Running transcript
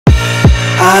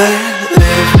I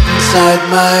live inside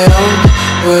my own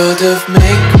world of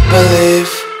make-believe.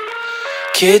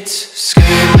 Kids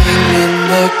screaming in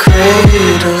the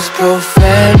cradles,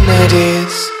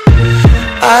 profanities.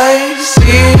 I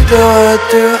see the world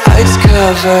through ice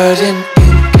covered in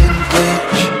ink and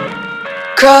bleach.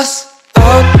 Cross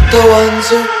out the ones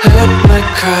who heard my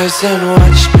cries and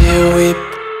watched me weep.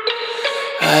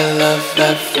 I love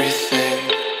everything.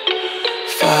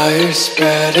 Fire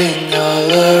spreading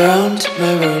all around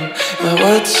my room. My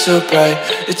world's so bright,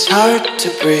 it's hard to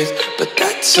breathe, but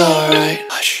that's alright.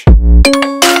 Hush.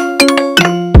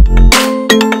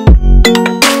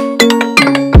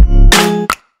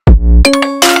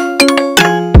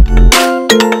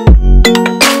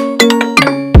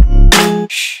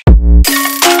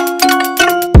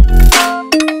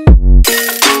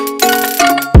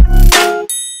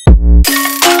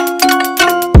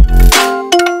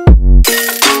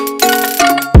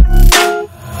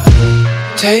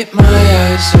 Take my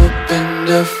eyes open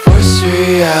to force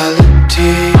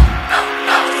reality.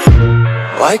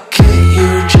 Why can't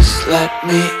you just let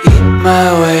me eat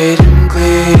my weight in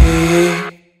glee?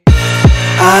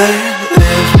 I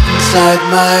live inside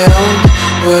my own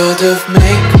world of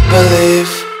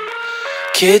make-believe.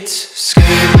 Kids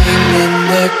screaming in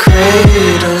their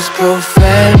cradles,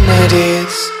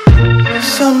 profanities.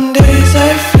 Some days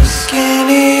I feel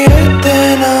skinnier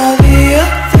than all the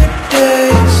other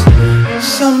days.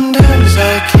 Sometimes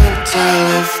I can't tell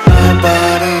if my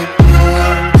body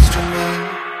belongs to me.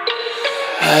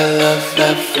 I love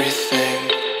everything.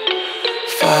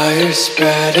 Fire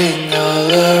spreading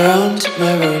all around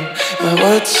my room. My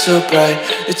world's so bright,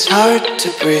 it's hard to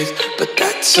breathe, but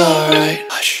that's alright.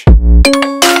 Hush.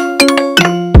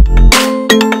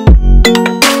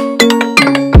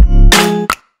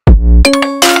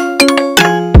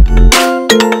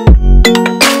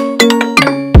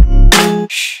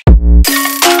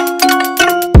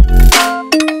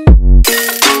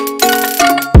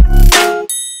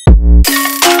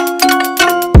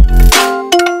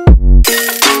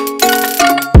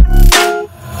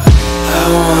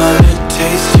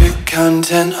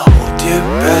 Content, hold your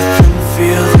breath and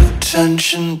feel the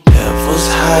tension. Devils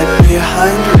hide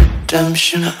behind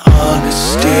redemption.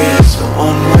 Honesty is a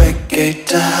one-way gate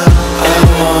to hell. I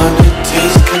wanna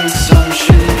taste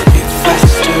consumption. Breathe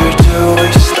faster to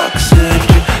waste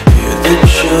oxygen. Hear the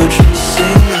children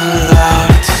sing aloud.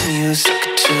 It's music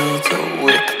till the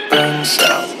wick burns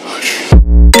out.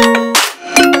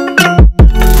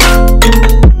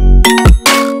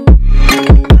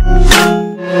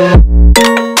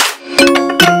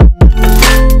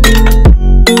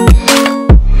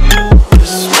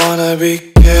 Be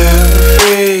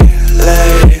carefree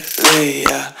lately,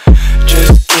 yeah.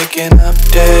 Just picking up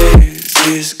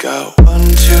daisies. Got one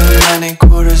too many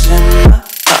quarters in my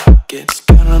pockets.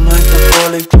 Counting like the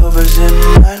four-leaf clovers in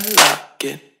my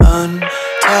locket.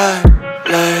 Untied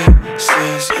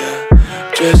laces,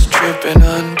 yeah. Just tripping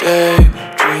on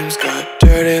daydreams. Got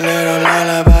dirty little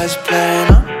lullabies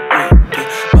playing on repeat.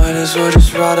 Might as well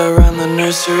just ride around the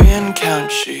nursery and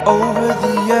count sheep. Over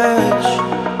the edge,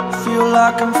 feel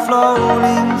like I'm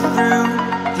floating through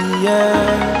the air.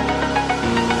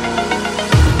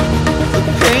 The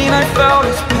pain I felt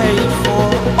is paid for,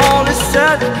 all is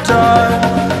said and done.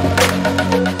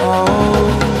 Oh,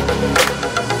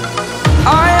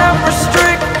 I am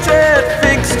restricted,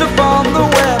 fixed upon the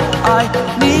web. I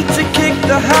need to kick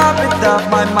the habit that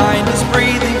my mind is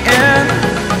breathing in.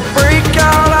 Break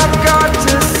out, I've got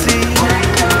to see.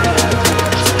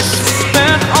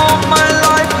 Spent all my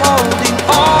life holding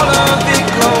all of it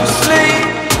closely.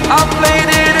 I played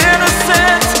it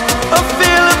innocent, a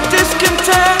feel of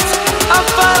discontent. I'm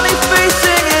finally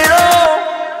facing it all,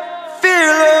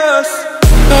 fearless.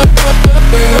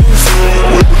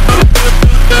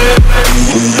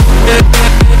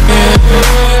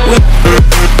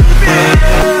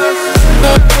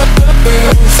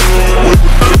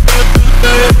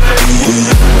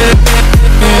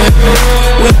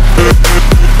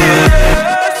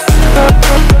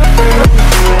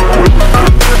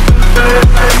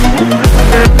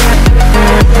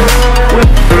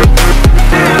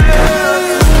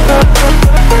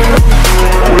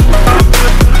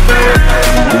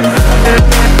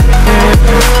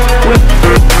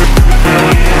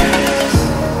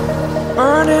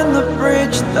 Burning the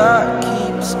bridge that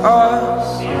keeps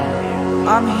us.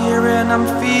 I'm here and I'm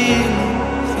feeling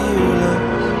fearless.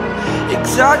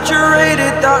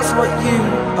 Exaggerated, that's what you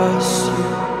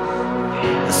assume.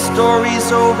 The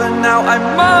story's over now, I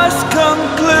must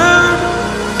conclude.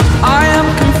 I am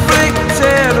conflicted.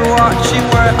 head, watching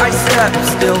where I step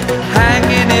still,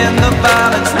 hanging in the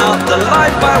balance. Not the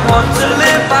life I want to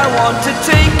live, I want to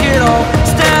take it all,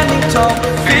 standing tall.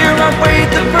 Fear I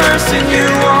weighed the person you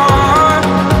are.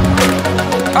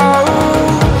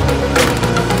 Oh,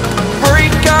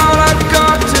 break out, I've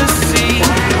got to see.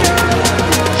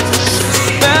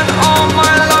 Spent all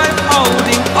my life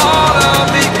holding all of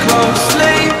it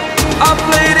closely. I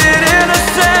played it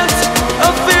innocent, a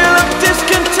feel of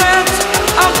discontent.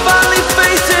 I'm finally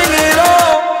facing it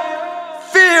all,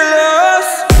 fearless.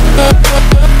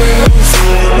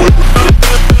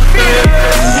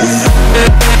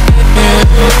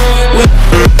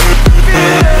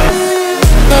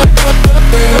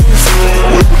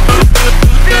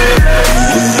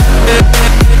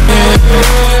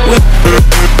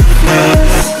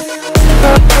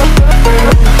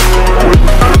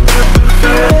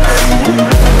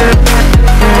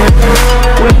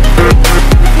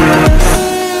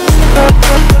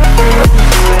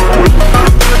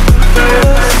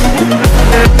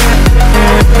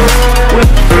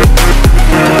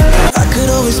 I could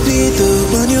always be the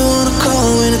one you wanna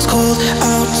call when it's cold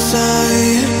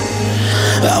outside.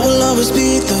 I will always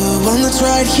be the one that's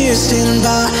right here standing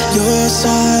by your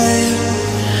side.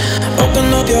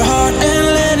 Open up your heart